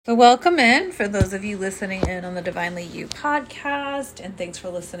So welcome in for those of you listening in on the Divinely You podcast, and thanks for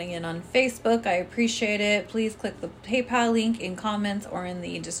listening in on Facebook. I appreciate it. Please click the PayPal link in comments or in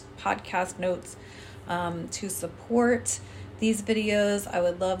the just podcast notes to support these videos. I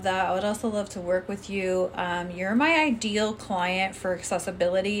would love that. I would also love to work with you. You're my ideal client for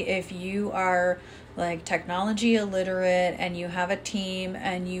accessibility if you are like technology illiterate and you have a team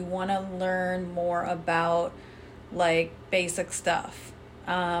and you want to learn more about like basic stuff.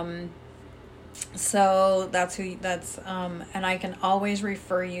 So and I can always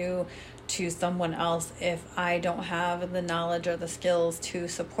refer you to someone else if I don't have the knowledge or the skills to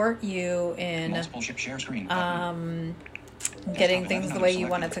support you in share screen getting things the way you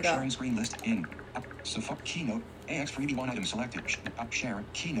want it to go. Sharing screen list in Keynote AX freebie one item selected. Share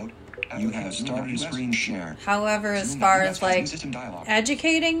Keynote. You have started screen share. However, as far as like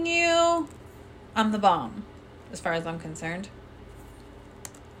educating you, I'm the bomb as far as I'm concerned.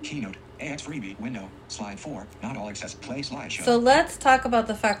 Keynote AX freebie window slide 4 not all access play slideshow. So let's talk about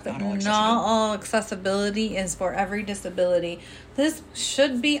the fact that not all accessibility is for every disability. This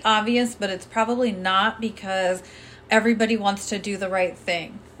should be obvious, but it's probably not because everybody wants to do the right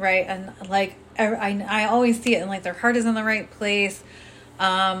thing, right? And like I always see it, and like their heart is in the right place.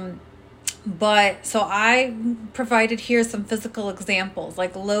 But so I provided here some physical examples,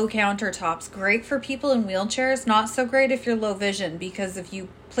 like low countertops, great for people in wheelchairs, not so great if you're low vision, because if you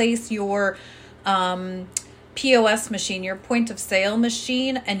place your POS machine, your point of sale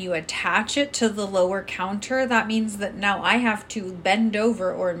machine, and you attach it to the lower counter, that means that now I have to bend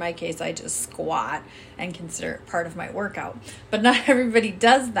over, or in my case, I just squat and consider it part of my workout. But not everybody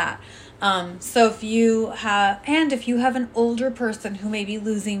does that. So if you have an older person who may be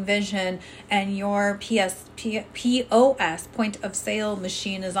losing vision and your POS point of sale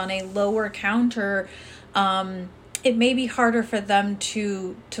machine is on a lower counter, it may be harder for them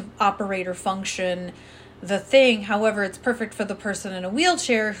to operate or function the thing. However, it's perfect for the person in a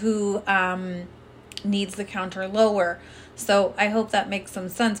wheelchair who needs the counter lower. So I hope that makes some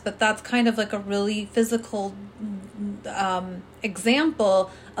sense, but that's kind of like a really physical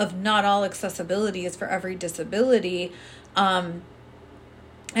example of not all accessibility is for every disability. And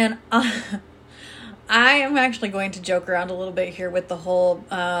I am actually going to joke around a little bit here with the whole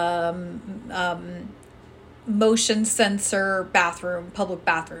motion sensor public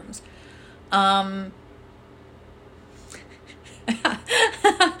bathrooms.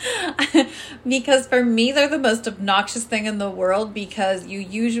 Because for me, they're the most obnoxious thing in the world, because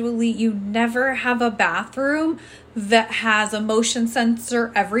you never have a bathroom that has a motion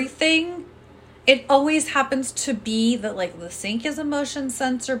sensor everything. It always happens to be that like the sink is a motion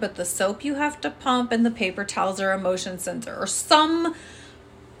sensor, but the soap you have to pump and the paper towels are a motion sensor, or some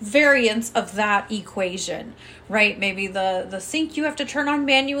variants of that equation, right? Maybe the sink you have to turn on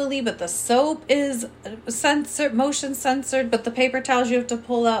manually, but the soap is motion censored, but the paper towels you have to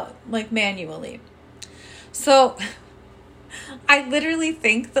pull out like manually. So I literally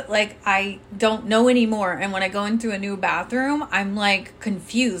think that like I don't know anymore, and when I go into a new bathroom, I'm like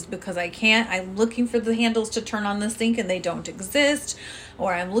confused because I'm looking for the handles to turn on the sink and they don't exist,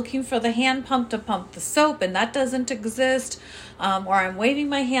 or I'm looking for the hand pump to pump the soap and that doesn't exist, or I'm waving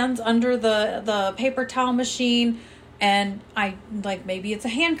my hands under the paper towel machine and I like maybe it's a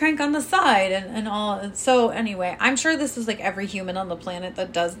hand crank on the side and all. So anyway, I'm sure this is like every human on the planet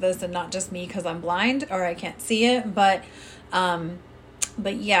that does this, and not just me because I'm blind or I can't see it, but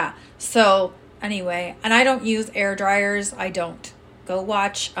yeah. So anyway, and I don't use air dryers. I don't. Go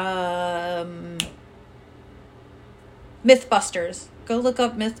watch Mythbusters. Go look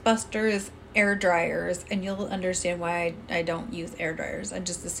up Mythbusters air dryers and you'll understand why I don't use air dryers. I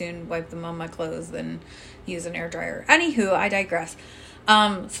just as soon wipe them on my clothes than use an air dryer. Anywho, I digress.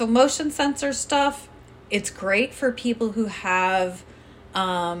 So motion sensor stuff, it's great for people who have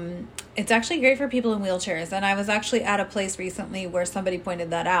it's actually great for people in wheelchairs. And I was actually at a place recently where somebody pointed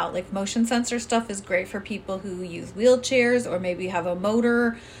that out. Like motion sensor stuff is great for people who use wheelchairs or maybe have a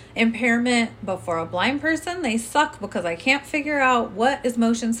motor impairment. But for a blind person, they suck because I can't figure out what is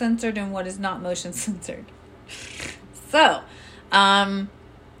motion censored and what is not motion censored. So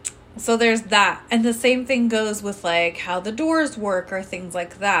there's that. And the same thing goes with like how the doors work or things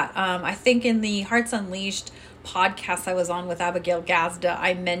like that. I think in the Hearts Unleashed podcast I was on with Abigail Gazda,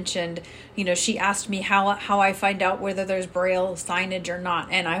 I mentioned, she asked me how I find out whether there's Braille signage or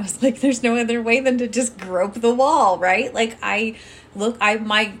not. And I was like, there's no other way than to just grope the wall, right? Like my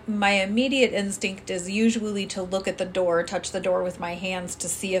immediate instinct is usually to look at the door, touch the door with my hands to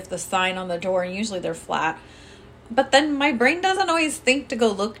see if the sign on the door, and usually they're flat. But then my brain doesn't always think to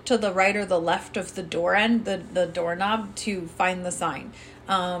go look to the right or the left of the door end, the doorknob, to find the sign.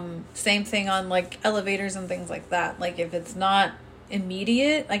 Same thing on like elevators and things like that. Like if it's not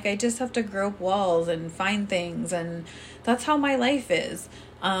immediate, like I just have to grope walls and find things, and that's how my life is.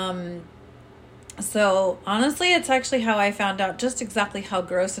 So honestly, it's actually how I found out just exactly how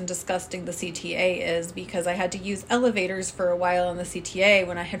gross and disgusting the CTA is, because I had to use elevators for a while on the CTA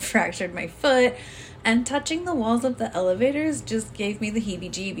when I had fractured my foot, and touching the walls of the elevators just gave me the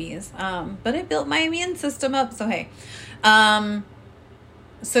heebie-jeebies. But it built my immune system up, so hey.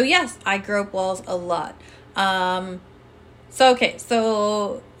 So yes, I grope walls a lot. And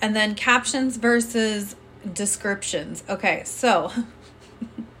then captions versus descriptions. Okay, so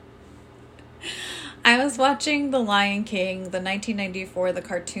I was watching The Lion King, the 1994, the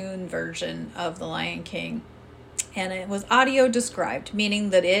cartoon version of The Lion King, and it was audio described, meaning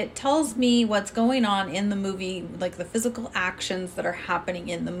that it tells me what's going on in the movie, like the physical actions that are happening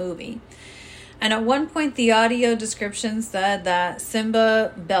in the movie. And at one point, the audio description said that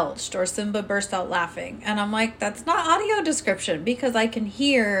Simba belched or Simba burst out laughing. And I'm like, that's not audio description, because I can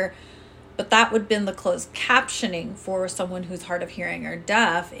hear. But that would have been the closed captioning for someone who's hard of hearing or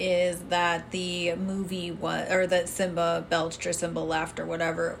deaf, is that the movie was, or that Simba belched or Simba laughed or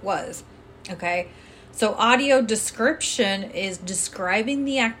whatever it was. Okay. So audio description is describing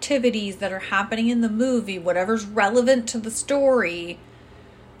the activities that are happening in the movie, whatever's relevant to the story.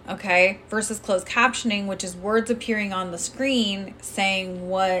 Okay. Versus closed captioning, which is words appearing on the screen saying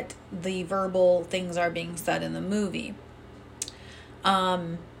what the verbal things are being said in the movie.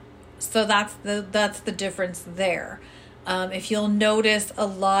 So that's the difference there. If you'll notice, a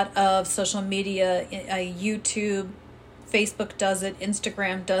lot of social media, YouTube, Facebook does it,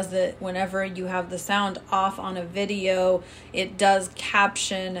 Instagram does it, whenever you have the sound off on a video, it does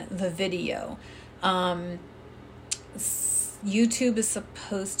caption the video. YouTube is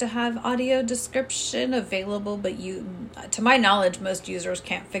supposed to have audio description available, but to my knowledge, most users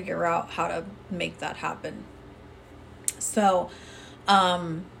can't figure out how to make that happen. So,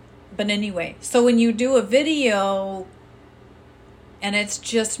 but anyway, so when you do a video and it's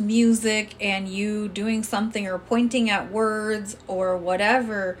just music and you doing something or pointing at words or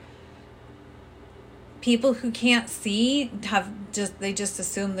whatever, people who can't see they just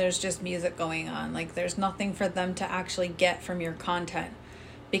assume there's just music going on. Like there's nothing for them to actually get from your content.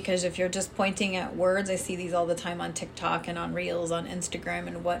 Because if you're just pointing at words, I see these all the time on TikTok and on Reels, on Instagram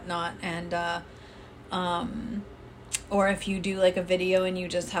and whatnot. And, or if you do like a video and you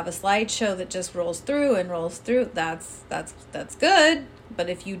just have a slideshow that just rolls through, that's good. But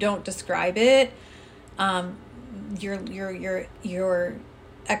if you don't describe it, you're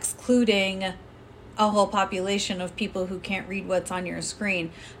excluding a whole population of people who can't read what's on your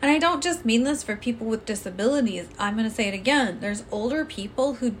screen. And I don't just mean this for people with disabilities. I'm going to say it again. There's older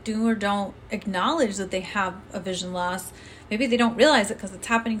people who do or don't acknowledge that they have a vision loss. Maybe they don't realize it because it's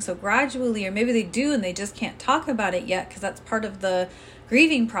happening so gradually, or maybe they do and they just can't talk about it yet because that's part of the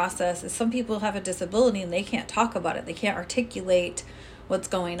grieving process. Is some people have a disability and they can't talk about it. They can't articulate what's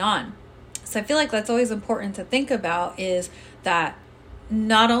going on. So I feel like that's always important to think about, is that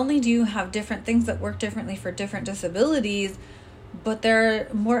not only do you have different things that work differently for different disabilities, but they're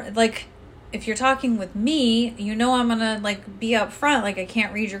more like, if you're talking with me, I'm gonna like be upfront. Like, I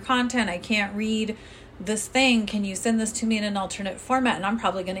can't read your content. I can't read this thing. Can you send this to me in an alternate format? And I'm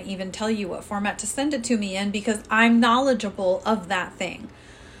probably going to even tell you what format to send it to me in, because I'm knowledgeable of that thing.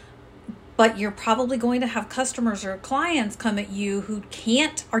 But you're probably going to have customers or clients come at you who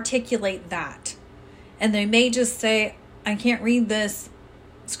can't articulate that. And they may just say, I can't read this.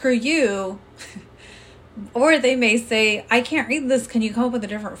 Screw you. Or they may say, I can't read this. Can you come up with a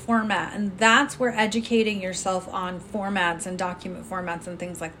different format? And that's where educating yourself on formats and document formats and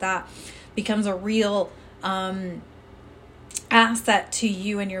things like that becomes a real asset to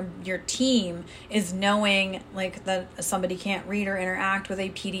you and your team, is knowing like that somebody can't read or interact with a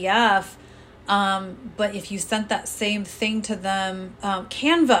PDF. But if you sent that same thing to them,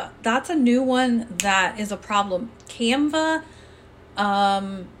 Canva, that's a new one that is a problem. Canva,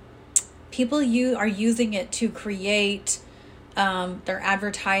 people are using it to create their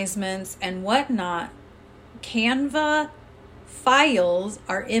advertisements and whatnot. Canva files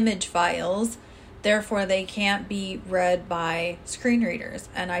are image files, therefore they can't be read by screen readers.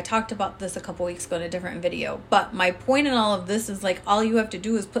 And I talked about this a couple weeks ago in a different video. But my point in all of this is, like, all you have to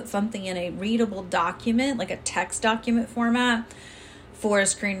do is put something in a readable document, like a text document format, for a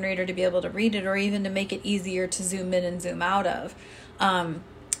screen reader to be able to read it, or even to make it easier to zoom in and zoom out of.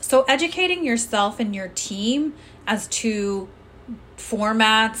 So educating yourself and your team as to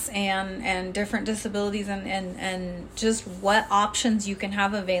formats and different disabilities and just what options you can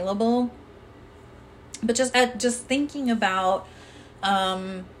have available. But just thinking about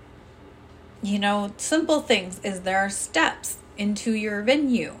Simple things. Is there steps into your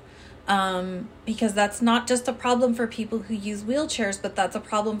venue? Because that's not just a problem for people who use wheelchairs, but that's a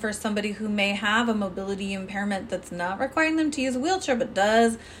problem for somebody who may have a mobility impairment that's not requiring them to use a wheelchair, but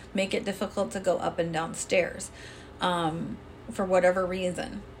does make it difficult to go up and down stairs, for whatever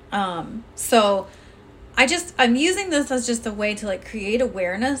reason. So I'm using this as just a way to create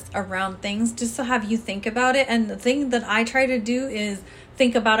awareness around things, just to have you think about it. And the thing that I try to do is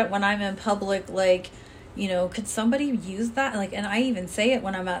think about it when I'm in public, could somebody use that? And I even say it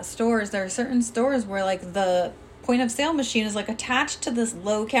when I'm at stores. There are certain stores where the point of sale machine is attached to this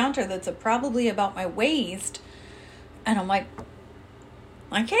low counter that's probably about my waist. And I'm like,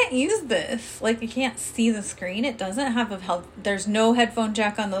 I can't use this. I can't see the screen. It doesn't have there's no headphone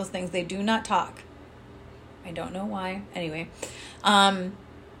jack on those things. They do not talk. I don't know why. Anyway.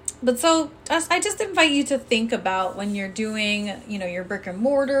 But so I just invite you to think about when you're doing, your brick and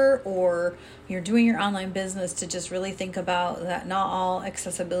mortar, or you're doing your online business, to just really think about that not all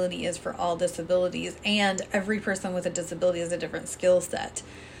accessibility is for all disabilities, and every person with a disability has a different skill set.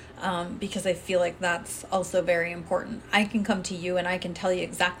 Because I feel like that's also very important. I can come to you and I can tell you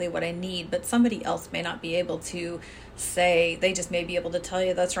exactly what I need, but somebody else may not be able to say. They just may be able to tell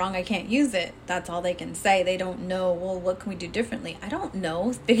you, that's wrong, I can't use it. That's all they can say. They don't know, well, what can we do differently? I don't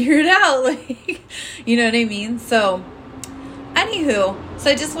know. Figure it out. You know what I mean? So anywho,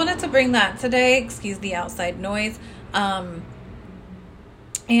 so I just wanted to bring that today. Excuse the outside noise. And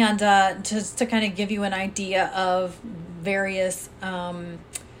just to kind of give you an idea of various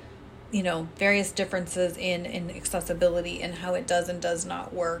various differences in accessibility and how it does and does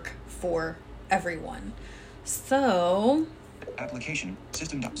not work for everyone. So, application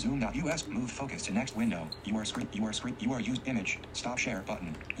system.zoom.us, move focus to next window. You are used image, stop share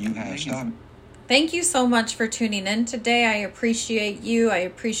button. You have stopped. Thank you so much for tuning in today. I appreciate you. I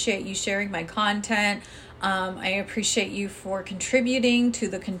appreciate you sharing my content. I appreciate you for contributing to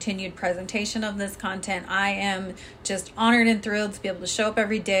the continued presentation of this content. I am just honored and thrilled to be able to show up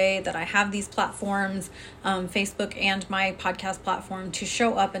every day, that I have these platforms, Facebook and my podcast platform, to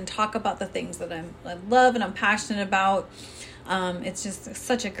show up and talk about the things that I love and I'm passionate about. It's just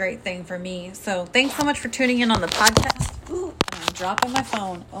such a great thing for me. So thanks so much for tuning in on the podcast. Ooh, I'm dropping my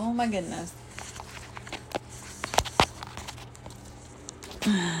phone. Oh my goodness.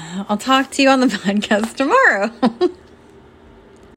 I'll talk to you on the podcast tomorrow.